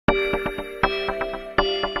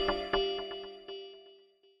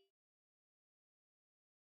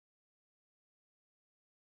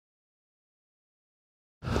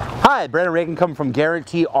Hi, Brandon Reagan coming from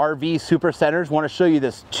Guarantee RV Supercenters. Want to show you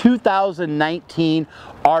this 2019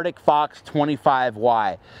 Arctic Fox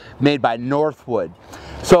 25Y made by Northwood.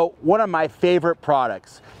 So one of my favorite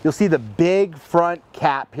products. You'll see the big front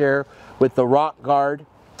cap here with the rock guard.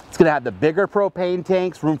 It's going to have the bigger propane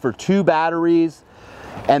tanks, room for 2 batteries,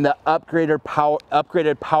 and the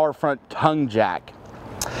upgraded power front tongue jack.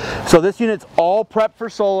 So this unit's all prepped for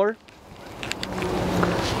solar.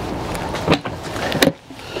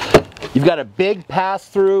 You've got a big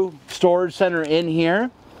pass-through storage center in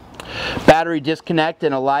here, battery disconnect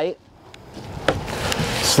and a light,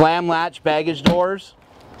 slam latch baggage doors.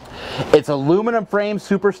 It's aluminum frame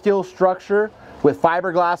super steel structure with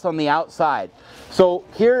fiberglass on the outside. So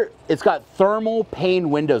here it's got thermal pane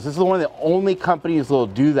windows. This is one of the only companies that will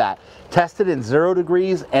do that. Tested in 0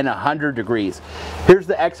 degrees and 100 degrees. Here's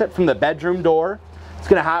the exit from the bedroom door. It's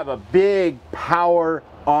going to have a big power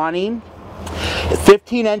awning.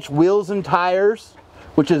 15-inch wheels and tires,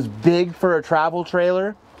 which is big for a travel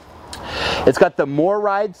trailer. It's got the more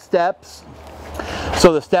ride steps,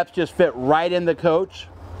 so the steps just fit right in the coach,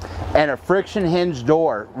 and a friction hinge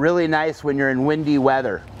door, really nice when you're in windy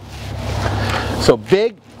weather. So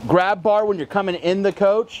big grab bar when you're coming in the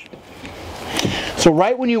coach. So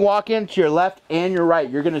right when you walk in, to your left and your right,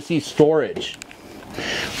 you're going to see storage.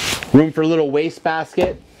 Room for a little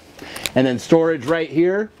wastebasket, and then storage right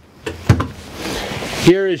here.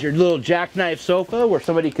 Here is your little jackknife sofa where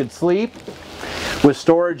somebody could sleep with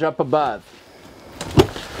storage up above.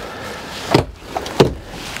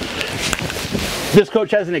 This coach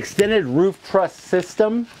has an extended roof truss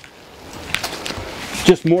system,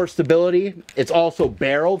 just more stability. It's also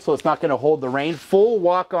barreled, so it's not going to hold the rain. Full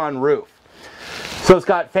walk-on roof. So it's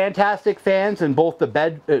got fantastic fans in both the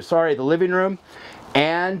the living room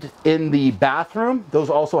and in the bathroom. Those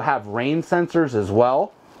also have rain sensors as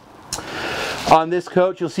well. On this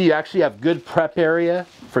coach, you'll see you actually have good prep area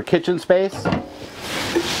for kitchen space.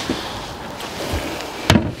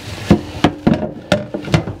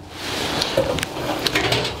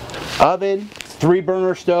 Oven,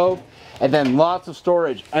 3-burner stove, and then lots of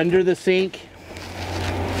storage under the sink.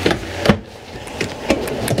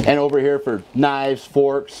 And over here for knives,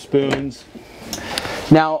 forks, spoons.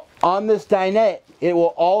 Now, on this dinette, it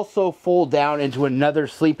will also fold down into another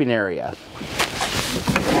sleeping area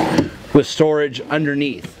with storage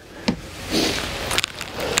underneath.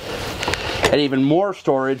 And even more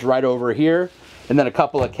storage right over here, and then a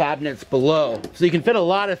couple of cabinets below. So you can fit a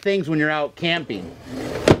lot of things when you're out camping.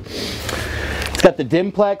 It's got the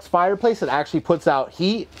Dimplex fireplace that actually puts out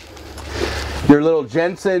heat. Your little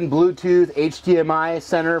Jensen Bluetooth HDMI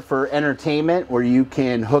center for entertainment where you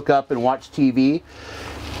can hook up and watch TV.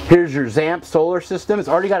 Here's your ZAMP solar system. It's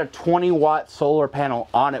already got a 20-watt solar panel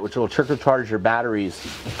on it, which will turbocharge your batteries.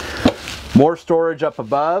 More storage up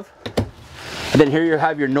above. And then here you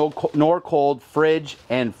have your Norcold fridge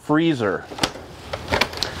and freezer.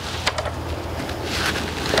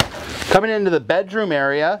 Coming into the bedroom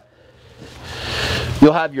area,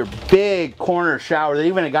 you'll have your big corner shower that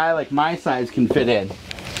even a guy like my size can fit in.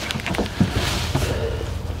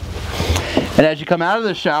 And as you come out of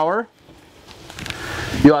the shower,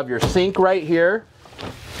 you'll have your sink right here.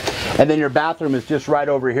 And then your bathroom is just right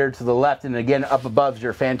over here to the left. And again, up above is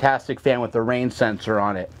your fantastic fan with the rain sensor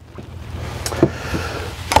on it.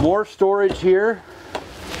 More storage here.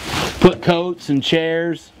 Put coats and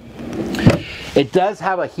chairs. It does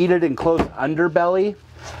have a heated enclosed underbelly.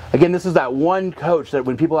 Again, this is that one coach that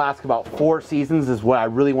when people ask about 4 seasons is what I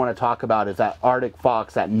really want to talk about, is that Arctic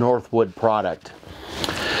Fox, that Northwood product.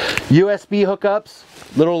 USB hookups,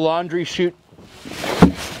 little laundry chute,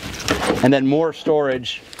 and then more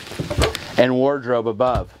storage and wardrobe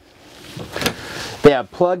above. They have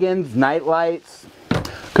plug-ins, night lights,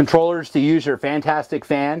 controllers to use your fantastic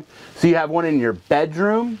fan. So you have one in your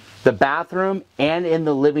bedroom, the bathroom, and in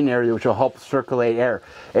the living area, which will help circulate air.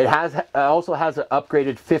 It also has an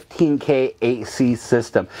upgraded 15K AC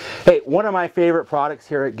system. Hey, one of my favorite products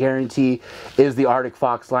here at Guarantee is the Arctic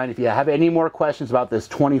Fox line. If you have any more questions about this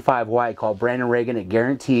 25Y, call Brandon Reagan at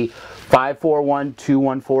Guarantee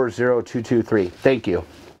 541-214-0223. Thank you.